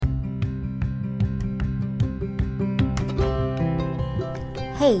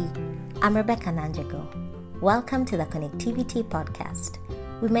Hey, I'm Rebecca Nanjago. Welcome to the Connectivity Podcast.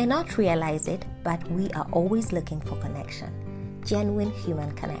 We may not realize it, but we are always looking for connection, genuine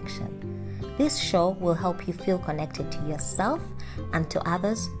human connection. This show will help you feel connected to yourself and to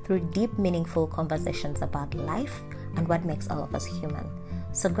others through deep, meaningful conversations about life and what makes all of us human.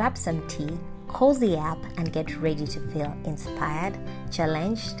 So grab some tea, cozy up, and get ready to feel inspired,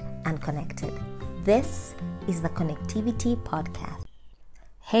 challenged, and connected. This is the Connectivity Podcast.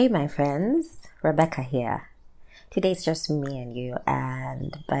 Hey my friends, Rebecca here. Today's just me and you,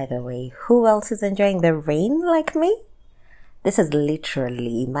 and by the way, who else is enjoying the rain like me? This is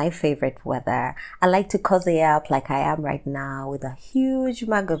literally my favorite weather. I like to cozy up like I am right now with a huge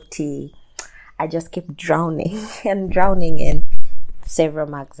mug of tea. I just keep drowning in several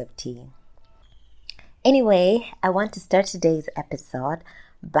mugs of tea. Anyway, I want to start today's episode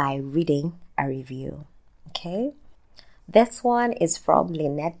by reading a review, okay? This one is from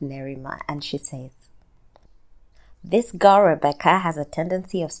Lynette Nerima, and she says, "This girl Rebecca has a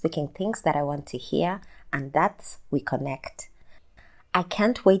tendency of speaking things that I want to hear, and that's we connect. I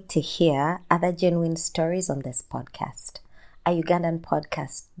can't wait to hear other genuine stories on this podcast. A Ugandan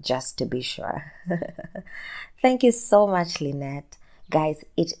podcast, just to be sure." Thank you so much, Lynette. Guys,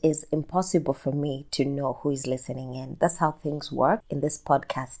 it is impossible for me to know who is listening in. That's how things work in this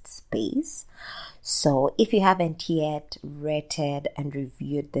podcast space. So if you haven't yet rated and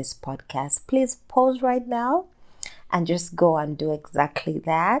reviewed this podcast, please pause right now and just go and do exactly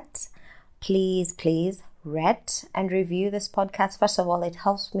that. Please rate and review this podcast. First of all, it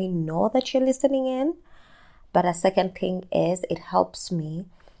helps me know that you're listening in. But a second thing is it helps me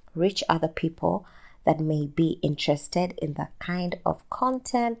reach other people that may be interested in the kind of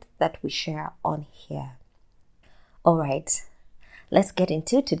content that we share on here. All right, let's get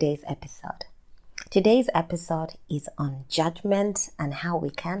into today's episode. Today's episode is on judgment and how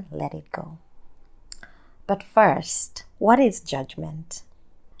we can let it go. But first, what is judgment?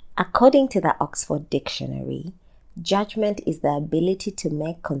 According to the Oxford Dictionary, judgment is the ability to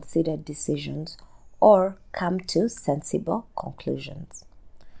make considered decisions or come to sensible conclusions.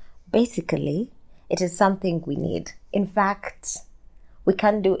 Basically, it is something we need. In fact, we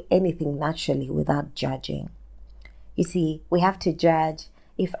can't do anything naturally without judging. You see, we have to judge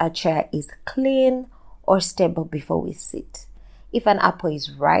if a chair is clean or stable before we sit, if an apple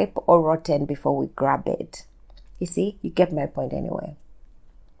is ripe or rotten before we grab it. You see, you get my point anyway.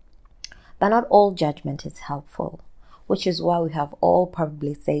 But not all judgment is helpful, which is why we have all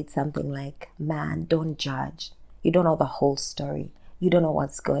probably said something like, "Man, don't judge. You don't know the whole story. You don't know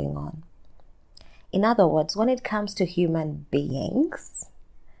what's going on." In other words, when it comes to human beings,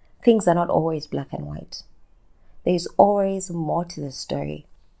 things are not always black and white. There's always more to the story.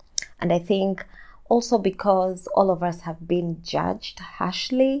 And I think also because all of us have been judged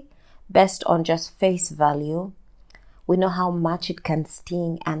harshly based on just face value, we know how much it can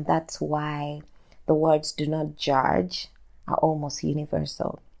sting, and that's why the words "do not judge" are almost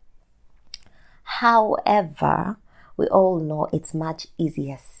universal. However, we all know it's much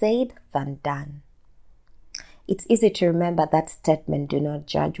easier said than done. It's easy to remember that statement, "do not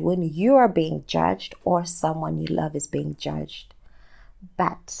judge," when you are being judged or someone you love is being judged.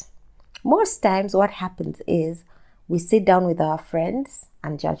 But most times what happens is we sit down with our friends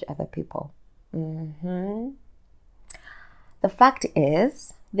and judge other people. The fact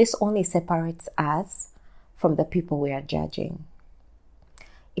is, this only separates us from the people we are judging.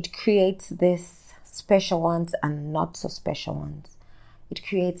 It creates this special ones and not so special ones. It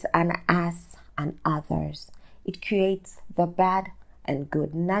creates an us and others. It creates the bad and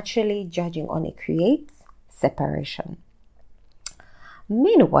good. Naturally, judging only creates separation.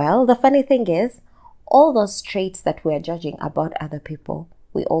 Meanwhile, the funny thing is, all those traits that we are judging about other people,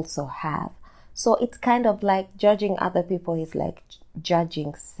 we also have. So it's kind of like judging other people is like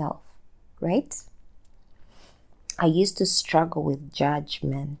judging self, right? I used to struggle with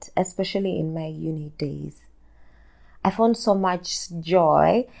judgment, especially in my uni days. I found so much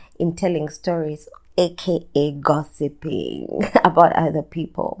joy in telling stories, aka gossiping about other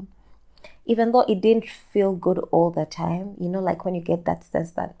people. Even though it didn't feel good all the time, like when you get that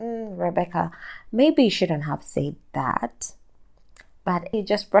sense that, Rebecca, maybe you shouldn't have said that. But you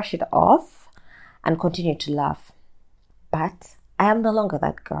just brush it off and continue to laugh. But I am no longer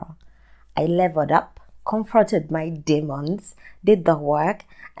that girl. I leveled up, confronted my demons, did the work,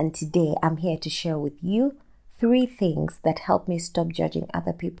 and today I'm here to share with you 3 things that help me stop judging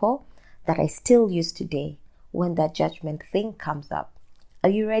other people that I still use today when that judgment thing comes up. Are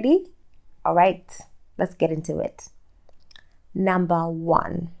you ready? All right, let's get into it. Number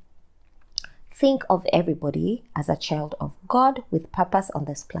 1, Think of everybody as a child of God with purpose on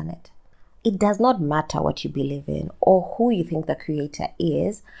this planet. It does not matter what you believe in or who you think the creator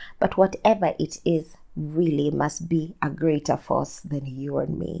is, but whatever it is really must be a greater force than you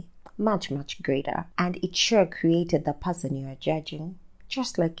and me. Much, much greater. And it sure created the person you are judging,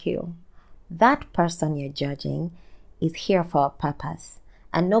 just like you. That person you're judging is here for a purpose,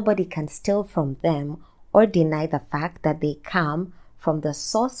 and nobody can steal from them or deny the fact that they come from the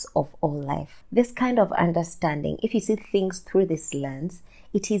source of all life. This kind of understanding, if you see things through this lens,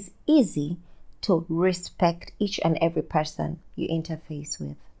 it is easy to respect each and every person you interface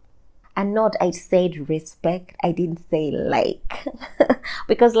with. And not, I said respect, I didn't say like.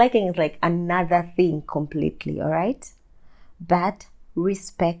 Because liking is like another thing completely, all right? But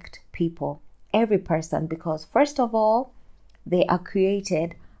respect people, every person, because first of all, they are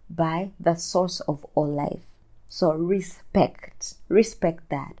created by the source of all life. So respect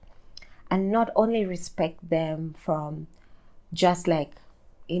that. And not only respect them from just like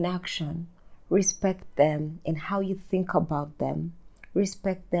in action, respect them in how you think about them,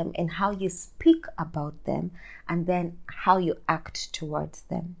 respect them in how you speak about them, and then how you act towards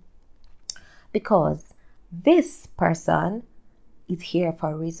them. Because this person is here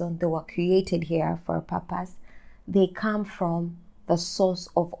for a reason. They were created here for a purpose. They come from the source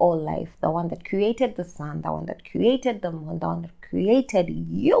of all life, the one that created the sun, the one that created the moon, the one that created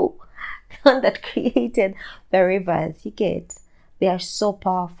you, the one that created the rivers. You get, they are so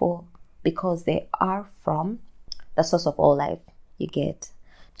powerful because they are from the source of all life. You get,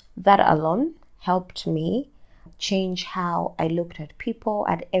 that alone helped me change how I looked at people,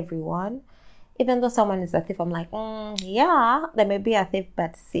 at everyone. Even though someone is a thief, I'm like, yeah, they may be a thief,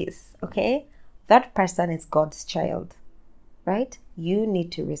 but sis, okay, that person is God's child. Right? You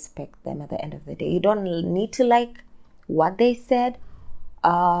need to respect them at the end of the day. You don't need to like what they said,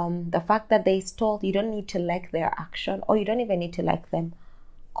 the fact that they stole. You don't need to like their action, or you don't even need to like them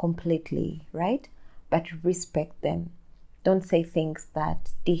completely, right? But respect them. Don't say things that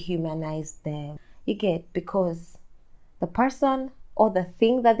dehumanize them. You get, because the person or the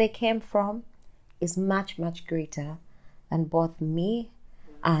thing that they came from is much, much greater than both me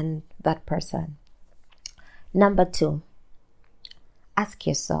and that person. Number 2. Ask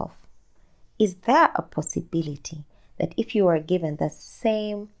yourself, is there a possibility that if you were given the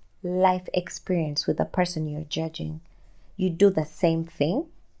same life experience with the person you're judging, you do the same thing?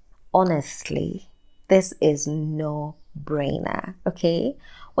 Honestly, this is no brainer, okay?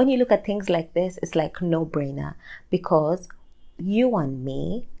 When you look at things like this, it's like no brainer, because you and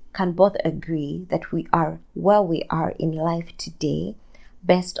me can both agree that we are where we are in life today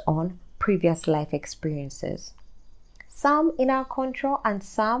based on previous life experiences. Some in our control and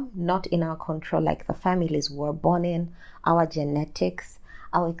some not in our control, like the families we're born in, our genetics,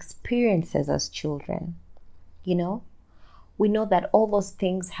 our experiences as children. You know, we know that all those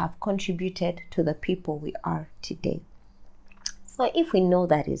things have contributed to the people we are today. So if we know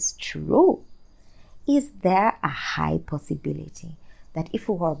that is true, is there a high possibility that if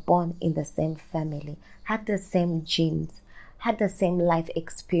we were born in the same family, had the same genes, had the same life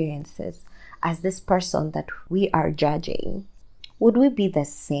experiences as this person that we are judging, would we be the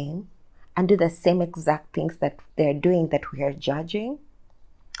same and do the same exact things that they're doing that we are judging?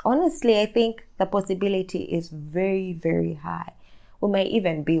 Honestly, I think the possibility is very, very high. We may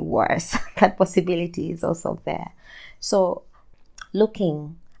even be worse. That possibility is also there. So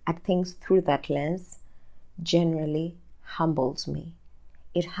looking at things through that lens generally humbles me.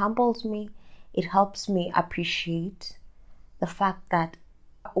 It humbles me. It helps me appreciate the fact that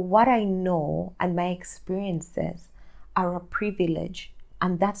what I know and my experiences are a privilege,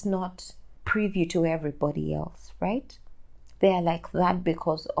 and that's not preview to everybody else, right? They are like that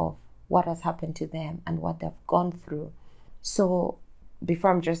because of what has happened to them and what they've gone through. So before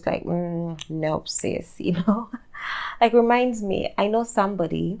I'm just like, nope, sis, you know, like reminds me, I know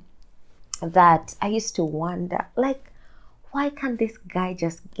somebody that I used to wonder, like, why can't this guy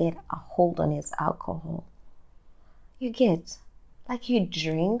just get a hold on his alcohol? You get, like, he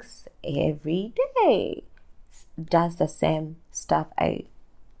drinks every day, does the same stuff I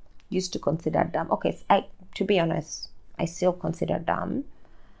used to consider dumb. Okay, so to be honest, I still consider dumb.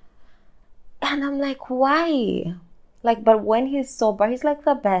 And I'm like, why? Like, but when he's sober, he's like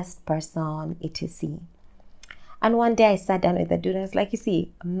the best person, etc. And one day I sat down with the dude and I was like, you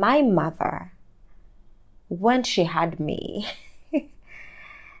see, my mother, when she had me,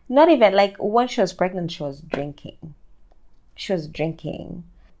 not even like when she was pregnant, she was drinking. She was drinking.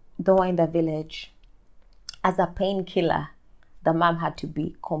 Though in the village, as a painkiller, the mom had to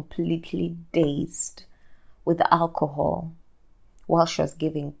be completely dazed with alcohol while she was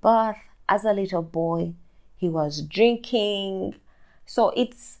giving birth as a little boy, he was drinking. So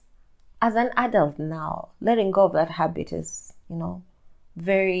it's, as an adult now, letting go of that habit is,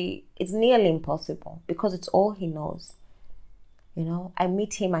 it's nearly impossible because it's all he knows. I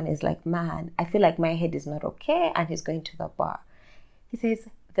meet him and he's like, man, I feel like my head is not okay, and he's going to the bar. He says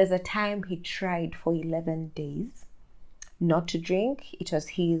there's a time he tried for 11 days not to drink. It was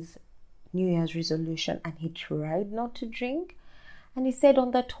his New Year's resolution, and he tried not to drink. And he said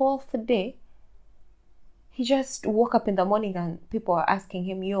on the 12th day, he just woke up in the morning and people are asking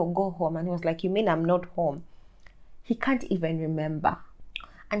him, yo, go home. And he was like, you mean I'm not home? He can't even remember.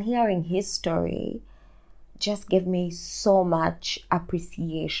 And hearing his story just gave me so much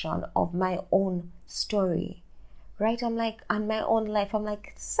appreciation of my own story, right? I'm like, on my own life, I'm like,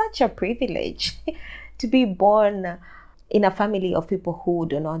 it's such a privilege to be born in a family of people who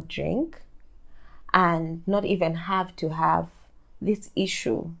do not drink and not even have to have this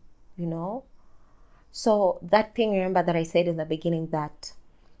issue, So that thing, remember that I said in the beginning that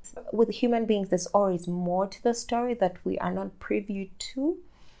with human beings, there's always more to the story that we are not privy to.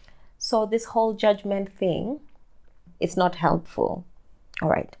 So this whole judgment thing, it's not helpful. All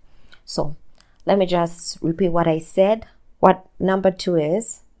right. So let me just repeat what I said. What number 2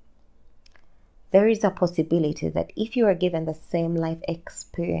 is, there is a possibility that if you are given the same life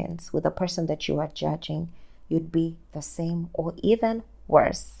experience with the person that you are judging, you'd be the same or even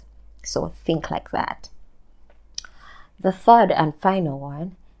worse. So think like that. The third and final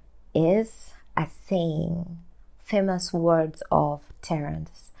one is a saying, famous words of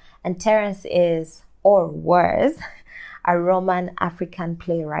Terence. And Terence is, or was, a Roman African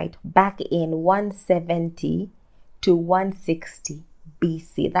playwright back in 170 to 160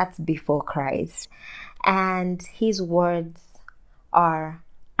 BC. That's before Christ. And his words are,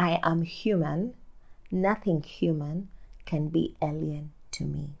 I am human. Nothing human can be alien to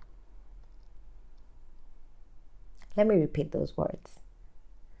me. Let me repeat those words.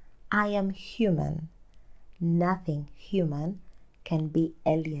 I am human. Nothing human can be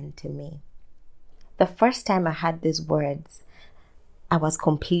alien to me. The first time I heard these words, I was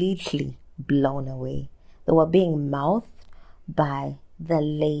completely blown away. They were being mouthed by the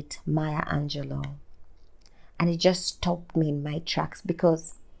late Maya Angelou. And it just stopped me in my tracks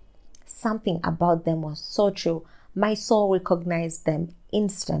because something about them was so true. My soul recognized them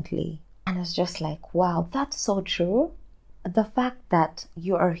instantly. And I was just like, wow, that's so true. The fact that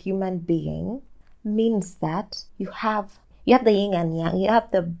you are a human being means that you have the yin and yang, you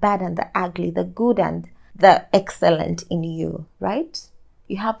have the bad and the ugly, the good and the excellent in you, right?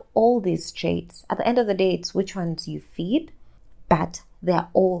 You have all these traits. At the end of the day, it's which ones you feed, but they're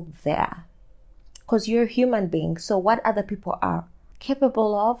all there. Because you're a human being, so what other people are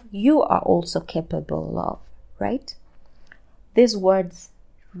capable of, you are also capable of, right? These words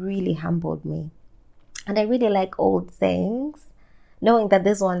really humbled me. And I really like old sayings, knowing that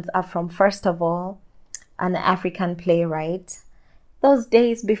these ones are from, first of all, an African playwright, those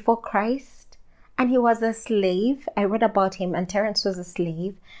days before Christ, and he was a slave. I read about him, and Terence was a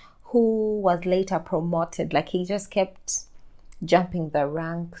slave who was later promoted. Like, he just kept jumping the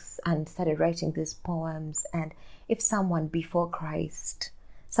ranks and started writing these poems. And if someone before Christ,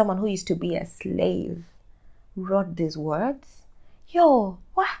 someone who used to be a slave, wrote these words,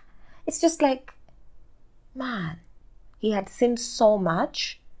 what? It's just like, man, he had seen so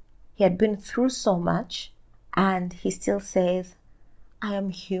much. He had been through so much, and he still says, I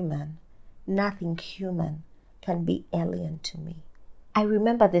am human. Nothing human can be alien to me. I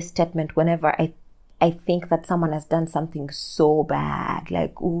remember this statement whenever I think that someone has done something so bad,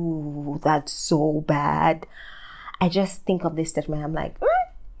 like, ooh, that's so bad. I just think of this statement. I'm like,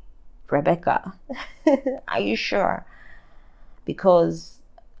 Rebecca, are you sure? Because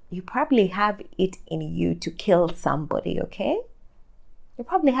you probably have it in you to kill somebody, okay? You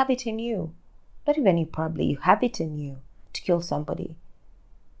probably have it in you. Not even you probably, you have it in you to kill somebody.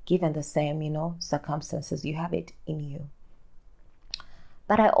 Given the same, circumstances, you have it in you.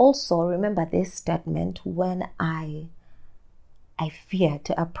 But I also remember this statement when I fear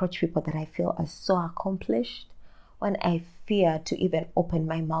to approach people that I feel are so accomplished. When I fear to even open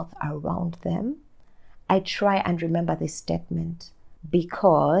my mouth around them, I try and remember this statement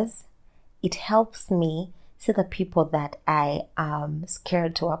because it helps me see the people that I am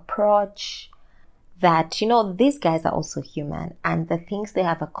scared to approach, that, these guys are also human, and the things they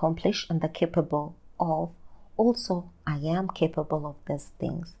have accomplished and they're capable of, also, I am capable of these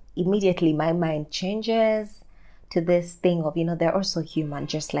things. Immediately, my mind changes to this thing of, they're also human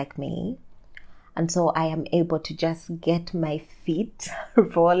just like me. And so I am able to just get my feet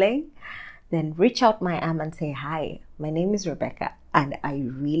rolling then reach out my arm and say, hi, my name is Rebecca, and I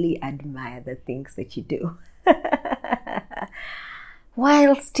really admire the things that you do.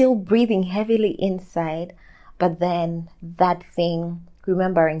 While still breathing heavily inside, but then that thing,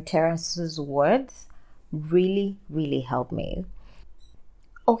 remembering Terence's words, really, really helped me.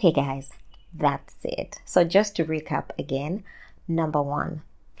 Okay, guys, that's it. So just to recap again, number 1,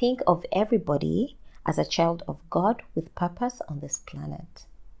 think of everybody as a child of God with purpose on this planet.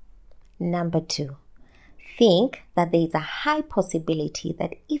 Number 2, think that there is a high possibility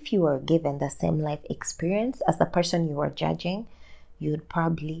that if you were given the same life experience as the person you are judging, you would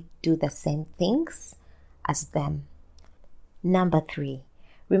probably do the same things as them. Number 3,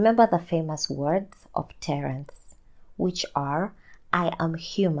 remember the famous words of Terence, which are, I am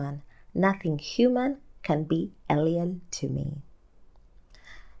human. Nothing human can be alien to me.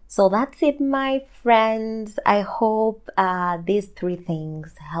 So that's it, my friends. I hope these 3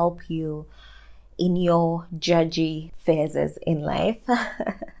 things help you in your judgy phases in life.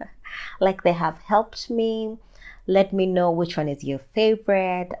 Like they have helped me. Let me know which one is your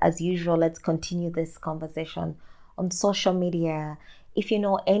favorite. As usual, let's continue this conversation on social media. If you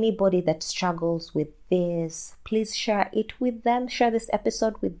know anybody that struggles with this, please share it with them. Share this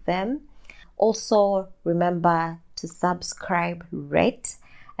episode with them. Also, remember to subscribe, rate,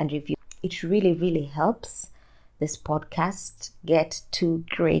 and review. It really, really helps this podcast get to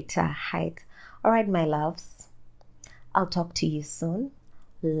greater heights. All right, my loves. I'll talk to you soon.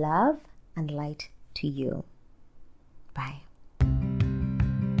 Love and light to you. Bye.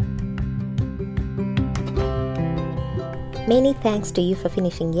 Many thanks to you for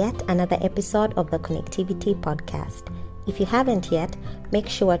finishing yet another episode of the Connectivity Podcast. If you haven't yet, make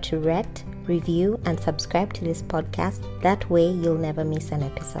sure to rate, review, and subscribe to this podcast. That way you'll never miss an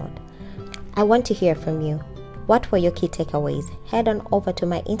episode. I want to hear from you. What were your key takeaways? Head on over to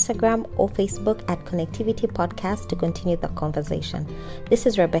my Instagram or Facebook at Connectivity Podcast to continue the conversation. This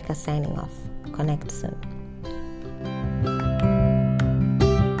is Rebecca signing off. Connect soon.